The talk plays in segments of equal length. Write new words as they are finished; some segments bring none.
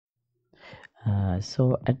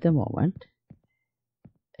So at the moment,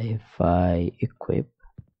 if I equip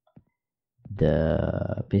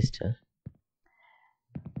the pistol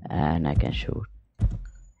and I can shoot,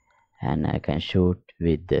 and I can shoot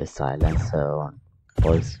with the silencer on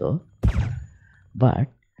also, but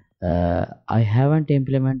I haven't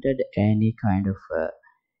implemented any kind of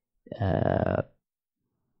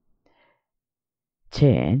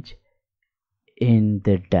change in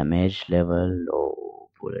the damage level or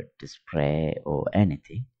bullet spray or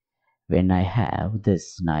anything when I have the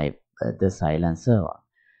silencer on.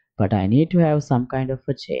 But I need to have some kind of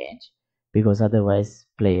a change, because otherwise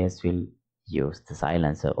players will use the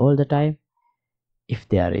silencer all the time if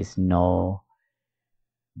there is no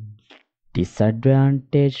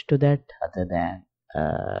disadvantage to that other than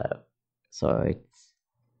so it's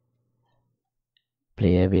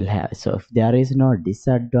player will have, so if there is no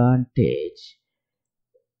disadvantage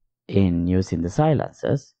in using the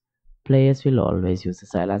silencers, players will always use the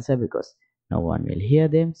silencer because no one will hear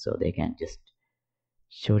them, so they can just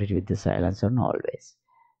shoot it with the silencer on always.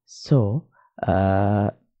 So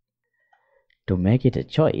to make it a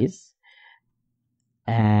choice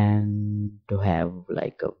and to have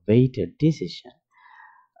like a weighted decision,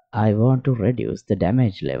 I want to reduce the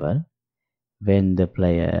damage level when the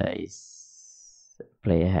player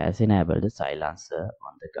has enabled the silencer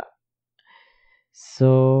on the gun.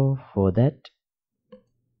 So for that,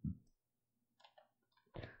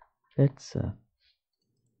 let's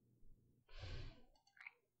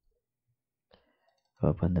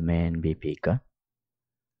open the main BP gun,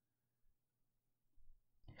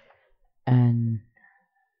 and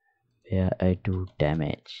where I do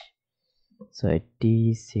damage, so it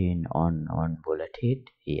is in on bullet hit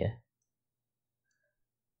here,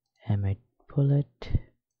 emit bullet,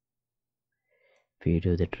 we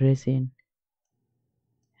do the tracing,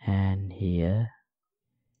 and here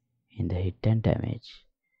in the hit and damage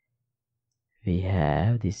we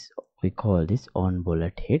have this, we call this on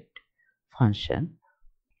bullet hit function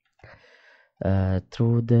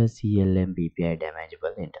through the CLM BPI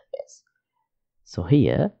damageable interface. So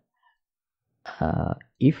here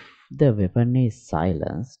if the weapon is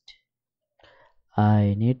silenced,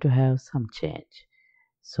 I need to have some change.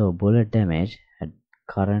 So bullet damage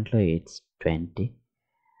currently it's 20.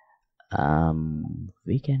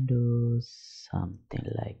 We can do something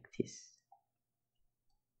like this.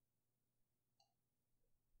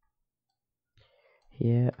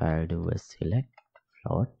 Here I'll do a select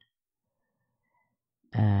float,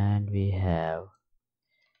 and we have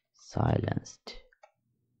silenced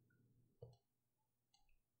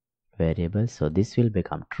variable, so this will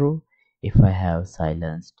become true if I have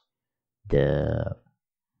silenced the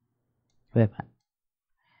weapon.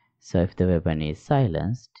 So if the weapon is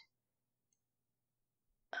silenced,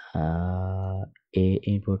 A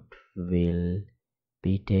input will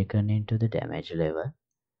be taken into the damage level.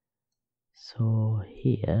 So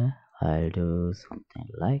here I'll do something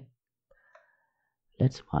like,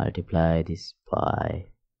 let's multiply this by,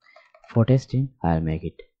 for testing I'll make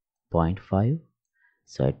it 0.5,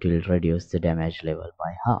 so it will reduce the damage level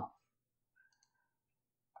by half.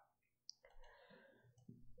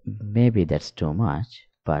 Maybe that's too much,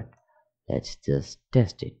 but let's just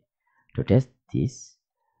test it. To test this,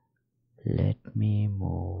 let me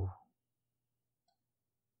move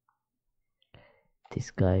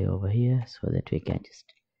this guy over here so that we can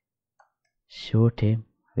just shoot him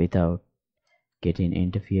without getting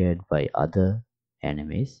interfered by other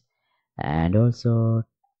enemies, and also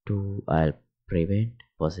I'll prevent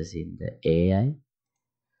possessing the AI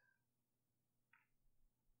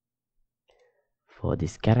for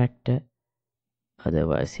this character,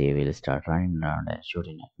 otherwise he will start running around and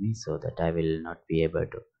shooting at me, so that I will not be able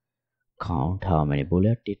to count how many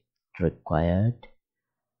bullets it required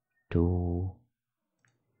to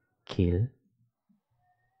kill.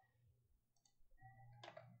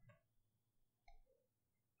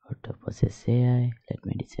 Auto possess AI, let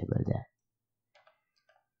me disable that.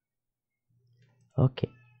 Okay,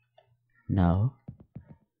 now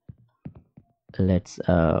let's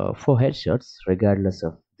for headshots, regardless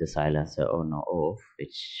of the silencer on or off,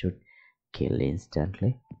 which should kill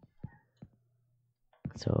instantly.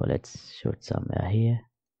 So let's shoot somewhere here.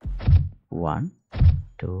 1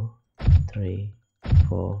 2 3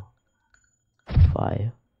 4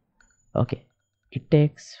 5. Okay, it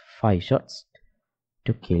takes 5 shots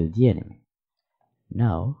to kill the enemy.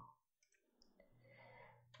 Now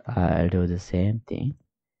I'll do the same thing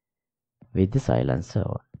with the silencer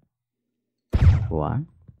on. 1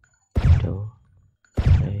 2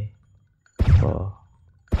 3 4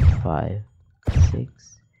 5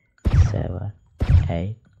 6 7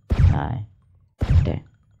 8 9 10.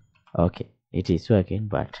 Okay, it is working,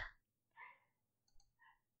 but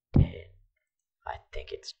 10, I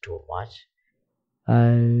think it's too much.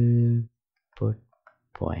 I'll put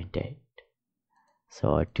 0.8.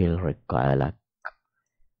 So it will require like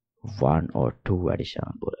 1 or 2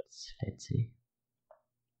 additional bullets. Let's see.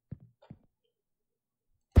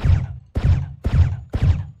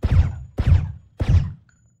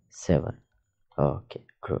 Seven. Okay,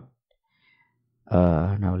 good.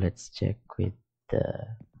 Now let's check with the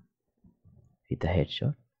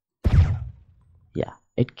headshot. Yeah,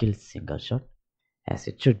 it kills single shot as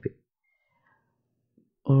it should be.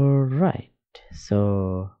 Alright,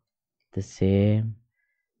 so the same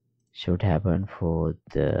should happen for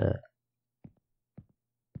the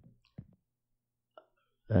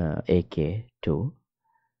AK2.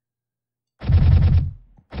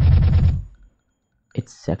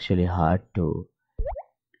 It's actually hard to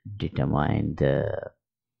determine the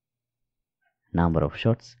number of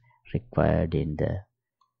shots required in the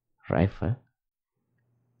rifle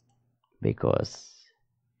because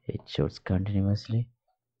it shoots continuously,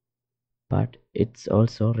 but it's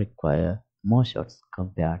also require more shots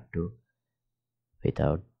compared to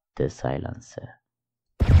without the silencer.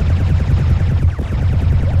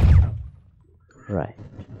 Right,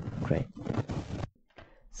 great.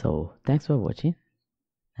 So thanks for watching,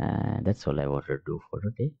 and that's all I wanted to do for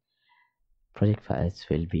today. Project files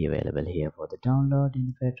will be available here for the download in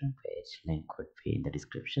the Patreon page. Link would be in the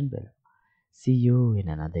description below. See you in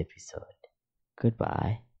another episode.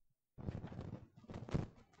 Goodbye.